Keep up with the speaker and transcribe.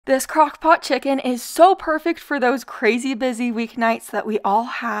This crock pot chicken is so perfect for those crazy busy weeknights that we all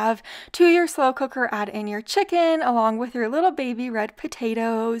have. To your slow cooker, add in your chicken along with your little baby red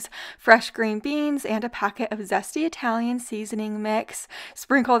potatoes, fresh green beans, and a packet of zesty Italian seasoning mix.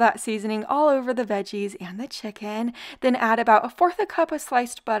 Sprinkle that seasoning all over the veggies and the chicken. Then add about 1/4 cup of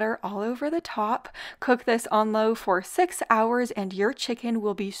sliced butter all over the top. Cook this on low for 6 hours and your chicken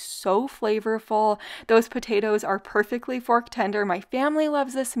will be so flavorful. Those potatoes are perfectly fork tender. My family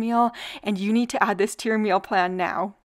loves this meal, and you need to add this to your meal plan now.